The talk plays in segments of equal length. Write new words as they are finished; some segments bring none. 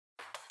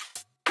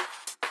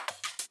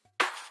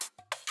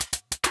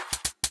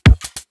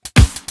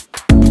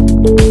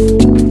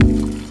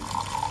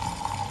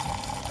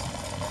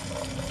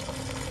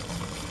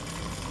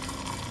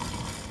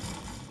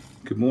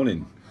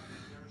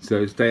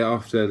So it's the day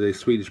after the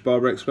Swedish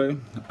Barber Expo.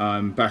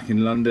 I'm back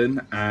in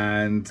London,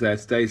 and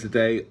today's the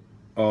day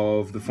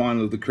of the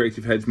final of the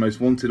Creative Heads Most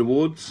Wanted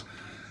Awards.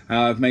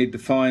 I've made the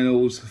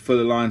finals for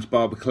the Lions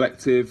Barber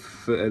Collective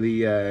for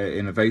the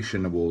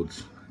Innovation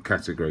Awards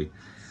category.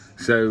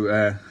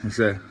 So it's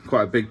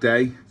quite a big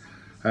day.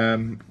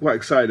 Quite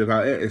excited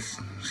about it. It's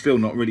still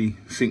not really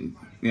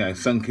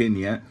sunk in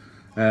yet.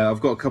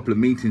 I've got a couple of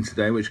meetings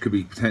today which could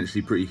be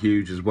potentially pretty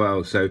huge as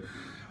well. So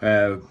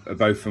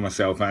both for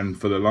myself and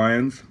for the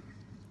Lions.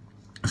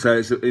 So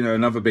it's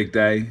another big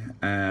day.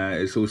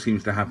 It all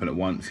seems to happen at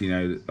once,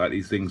 like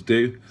these things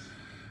do.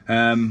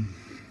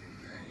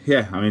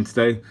 Yeah, I mean,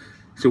 today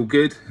it's all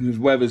good. The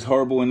weather's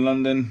horrible in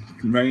London,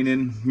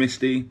 raining,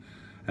 misty,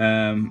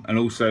 and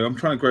also I'm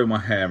trying to grow my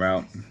hair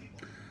out,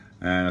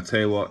 and I'll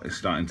tell you what, it's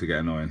starting to get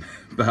annoying.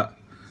 But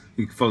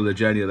you can follow the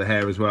journey of the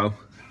hair as well.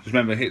 Just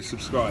remember, hit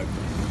subscribe.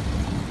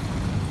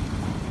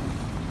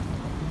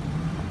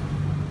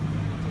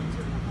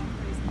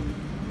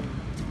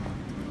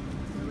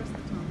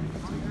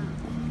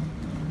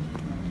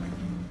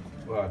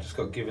 Well, I just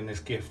got given this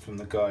gift from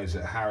the guys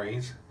at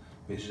Harry's,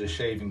 which is a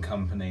shaving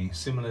company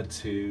similar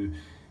to,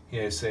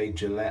 say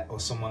Gillette or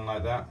someone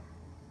like that.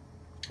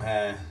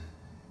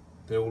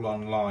 They're all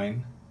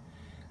online,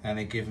 and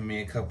they've given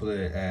me a couple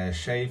of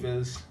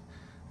shavers,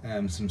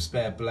 some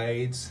spare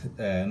blades,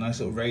 a nice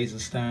little razor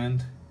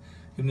stand.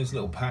 Give me this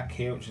little pack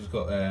here, which has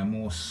got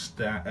more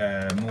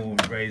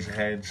razor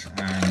heads,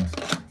 and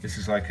this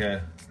is like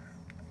a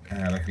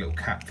little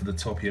cap for the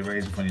top of your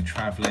razor when you're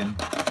traveling.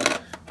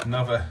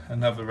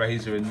 Another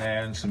razor in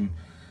there, and some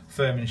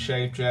firming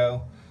shave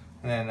gel,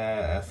 and then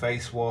a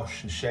face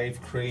wash, a shave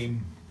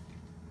cream,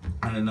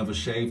 and another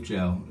shave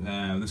gel.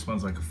 This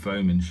one's like a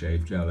foaming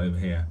shave gel over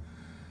here.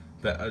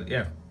 But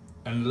yeah,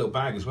 and a little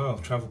bag as well,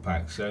 travel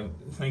pack. So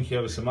thank you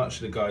ever so much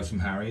to the guys from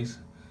Harry's.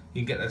 You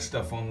can get their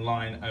stuff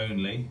online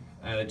only.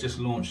 Just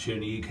launched here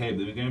in the UK, but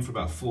they've been going for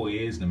about 4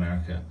 years in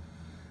America.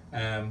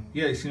 Yeah,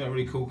 they seem like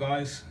really cool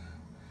guys.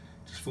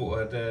 Just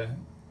thought I'd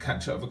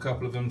catch up with a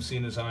couple of them,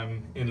 seeing as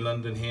I'm in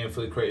London here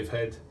for the Creative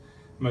Head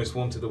Most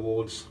Wanted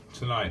Awards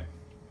tonight.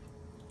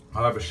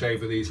 I'll have a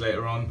shave of these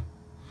later on,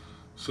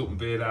 sort my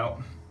beard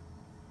out,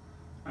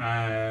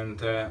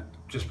 and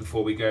just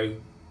before we go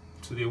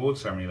to the award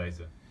ceremony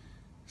later.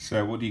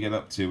 So what do you get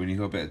up to when you've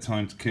got a bit of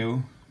time to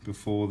kill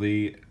before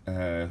the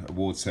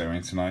award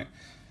ceremony tonight?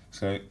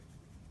 So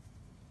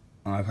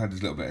I've had a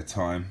little bit of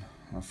time.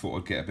 I thought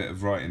I'd get a bit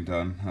of writing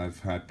done.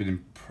 I've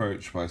been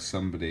approached by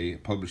somebody, a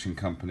publishing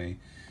company,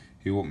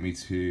 who want me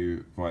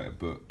to write a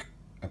book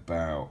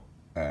about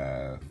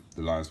the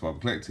Lions Barber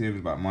Collective,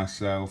 about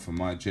myself and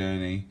my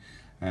journey.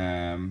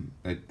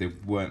 They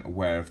weren't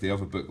aware of the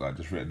other book that I'd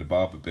just written, The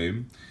Barber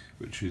Boom,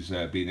 which is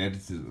being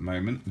edited at the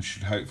moment and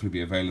should hopefully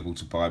be available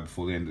to buy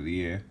before the end of the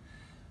year.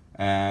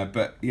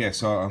 But yeah,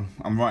 so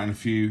I'm writing a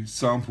few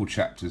sample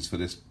chapters for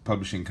this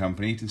publishing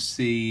company to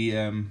see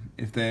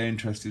if they're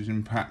interested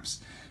in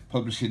perhaps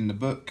publishing the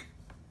book.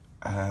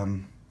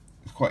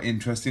 It's quite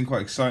interesting,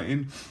 quite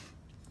exciting.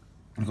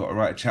 I've got to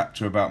write a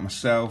chapter about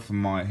myself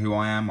and who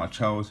I am, my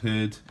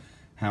childhood,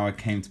 how I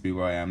came to be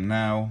where I am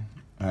now.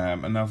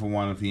 Another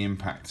one of the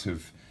impact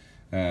of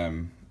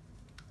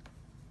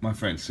my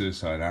friend's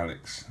suicide,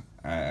 Alex,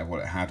 what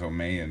it had on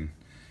me and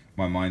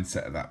my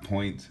mindset at that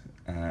point.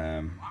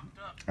 And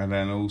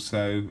then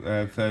also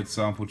a third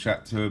sample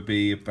chapter would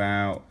be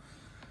about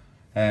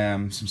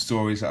some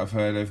stories that I've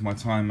heard over my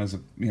time as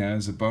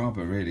a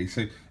barber, really.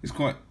 So it's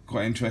quite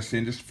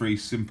interesting. Just 3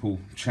 simple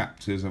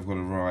chapters. I've got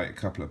to write a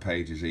couple of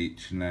pages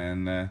each, and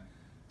then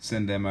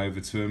send them over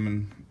to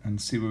them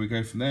and see where we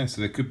go from there. So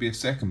there could be a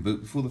second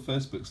book before the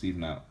first book's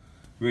even out.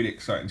 Really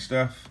exciting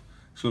stuff.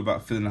 It's all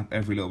about filling up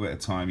every little bit of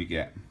time you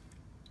get.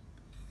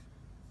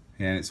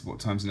 Yeah, and it's what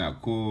time's it now?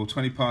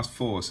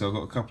 4:20 So I've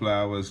got a couple of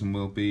hours, and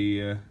we'll be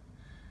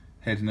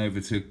heading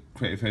over to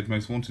Creative Head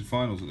Most Wanted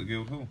finals at the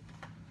Guildhall.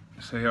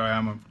 So here I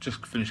am. I've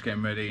just finished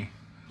getting ready.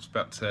 Just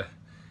about to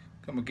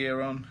got my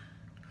gear on.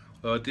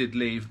 Well, I did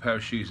leave a pair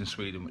of shoes in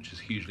Sweden, which is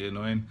hugely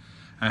annoying.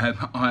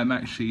 I'm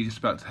actually just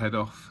about to head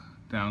off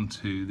down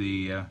to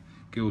the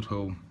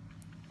Guildhall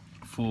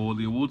for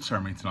the award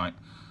ceremony tonight.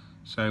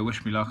 So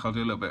wish me luck. I'll do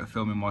a little bit of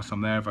filming whilst I'm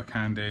there if I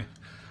can do.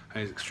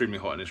 And it's extremely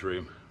hot in this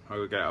room. I'll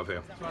go get out of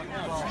here.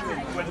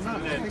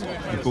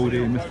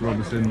 Baldy and Mr.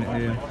 Robinson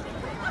here.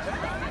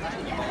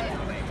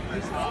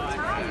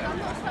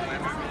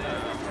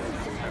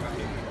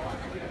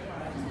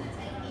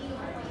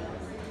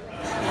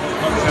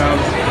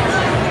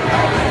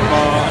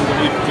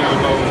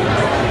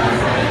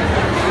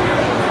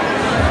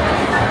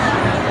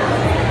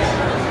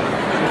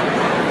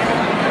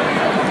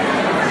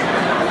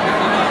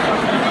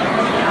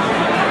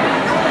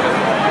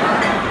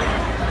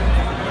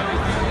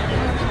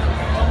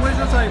 Where's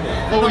your table?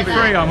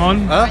 43 I'm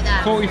on.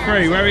 Huh?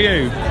 43, where are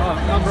you? Oh,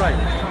 I'm right.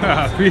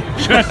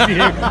 Just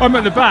you. I'm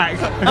at the back.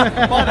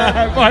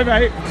 Bye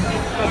mate.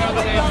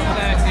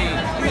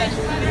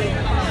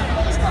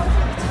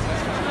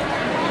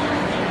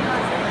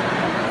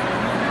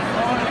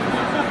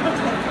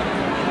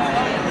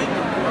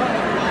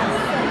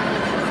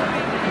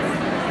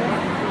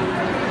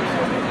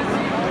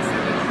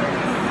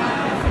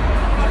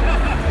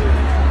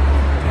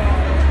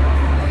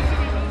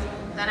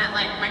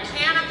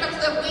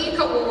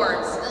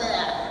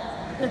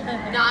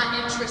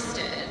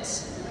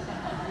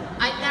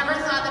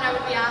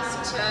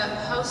 to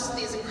host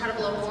these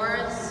incredible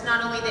awards,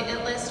 not only the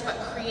It List, but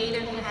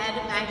Creative Head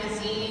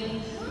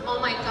magazine. Oh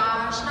my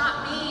gosh,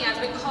 not me. I've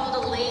been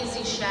called a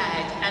lazy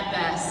shag at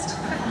best.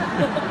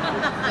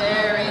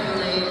 Very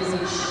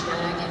lazy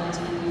shag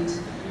indeed.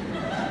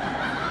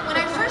 When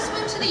I first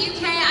moved to the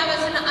UK, I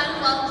was an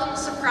unwelcome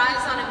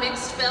surprise on a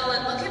mixed bill,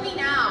 and look at me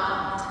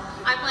now.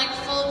 I'm like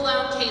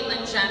full-blown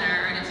Caitlyn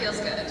Jenner, and it feels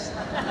good.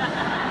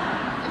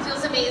 It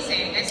feels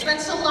amazing. I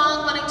spent so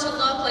long wanting to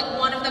look like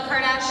one of the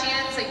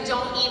Kardashians, I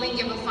don't even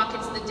give a fuck,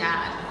 it's the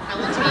dad. I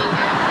will take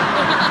it.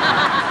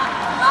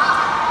 That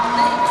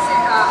makes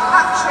it a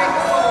hat-trick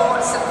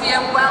for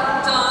Sophia. Well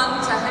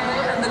done to her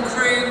and the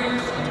crew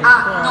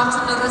at Not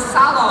Another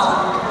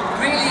Salon.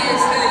 Really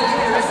is her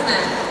year, isn't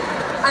it?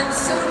 And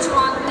so to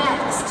our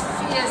next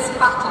fierce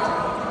battle.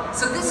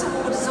 So this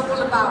award is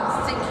all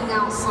about thinking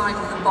outside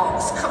of the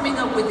box, coming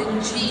up with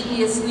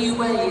ingenious new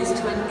ways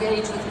to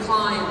engage with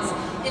clients,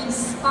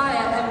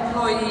 inspire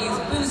employees,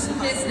 boost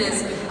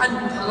business, and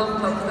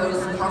plump up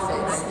those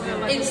profits.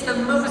 It's the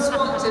Most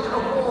Wanted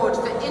Award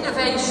for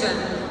Innovation,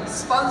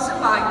 sponsored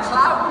by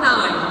Cloud9.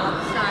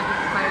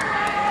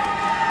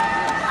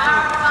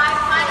 Our 5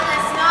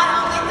 finalists not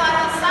only thought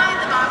outside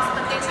the box,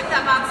 but they took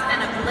that box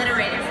and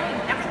obliterated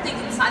everything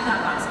inside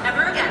that box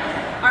ever again.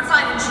 Our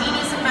 5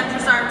 ingenious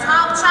inventors are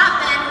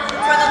Chapman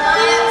for the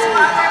Lions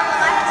Barber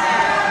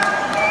Collective,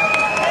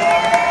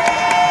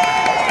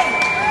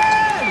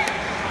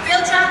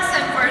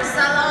 Jackson for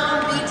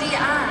Salon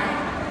BDI,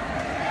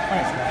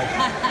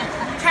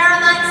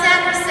 Caroline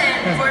Sanderson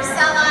for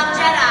Salon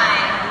Jedi,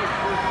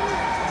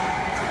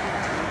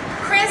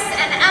 Chris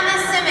and Emma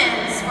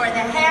Simmons for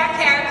the Hair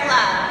Care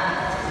Club,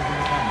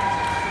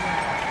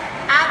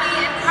 Abby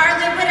and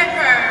Carly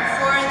Whitaker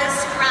for the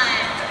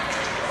Scrun.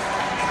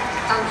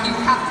 Thank you,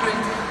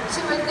 Catherine.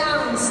 To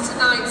announce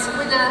tonight's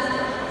winner,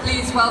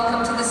 please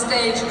welcome to the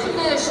stage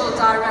Commercial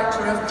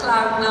Director of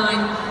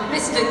Cloud9,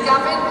 Mr.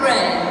 Gavin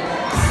Ray.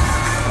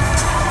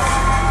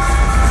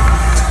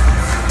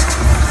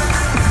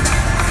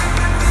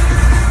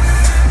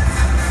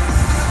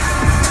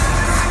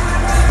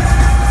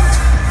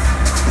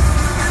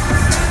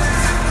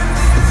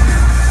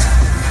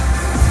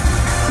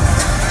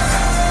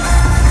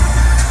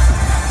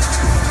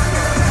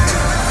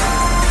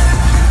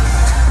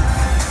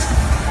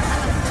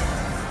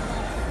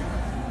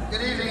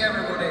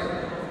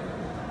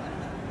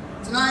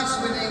 Tonight's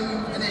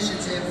winning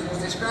initiative was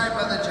described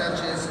by the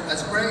judges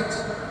as great,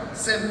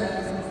 simple,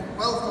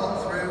 well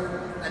thought through,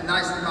 and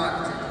nicely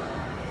marketed.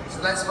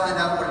 So let's find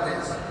out what it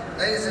is.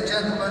 Ladies and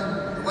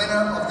gentlemen, the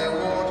winner of the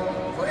award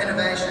for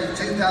innovation in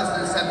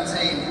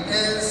 2017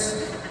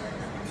 is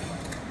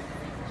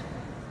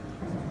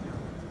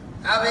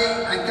Abby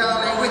and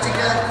Carly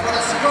Whitaker for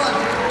the Scrun.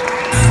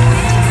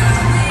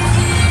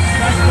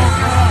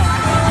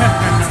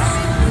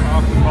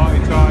 After party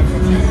time.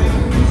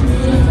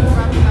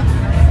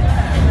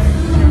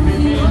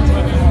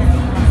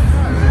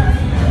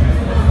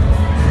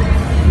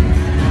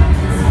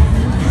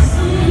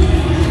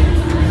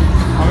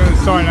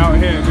 Sign out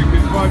here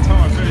because by the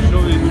time I finish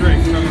all these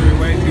drinks, I'm going to be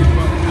way too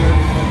much to do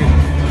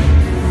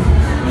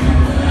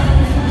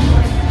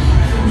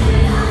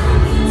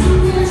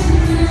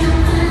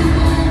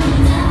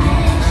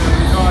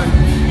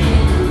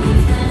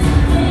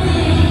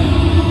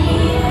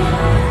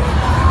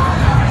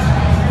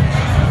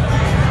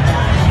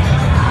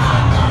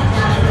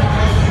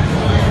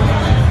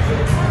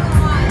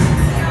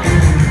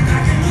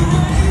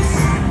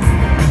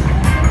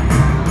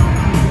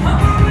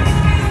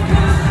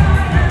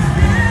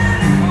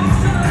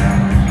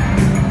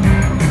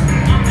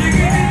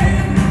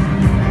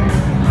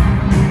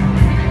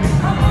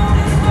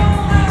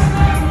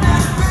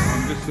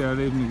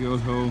leaving the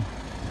girls' hall.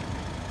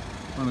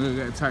 I'm going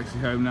to get a taxi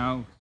home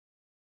now.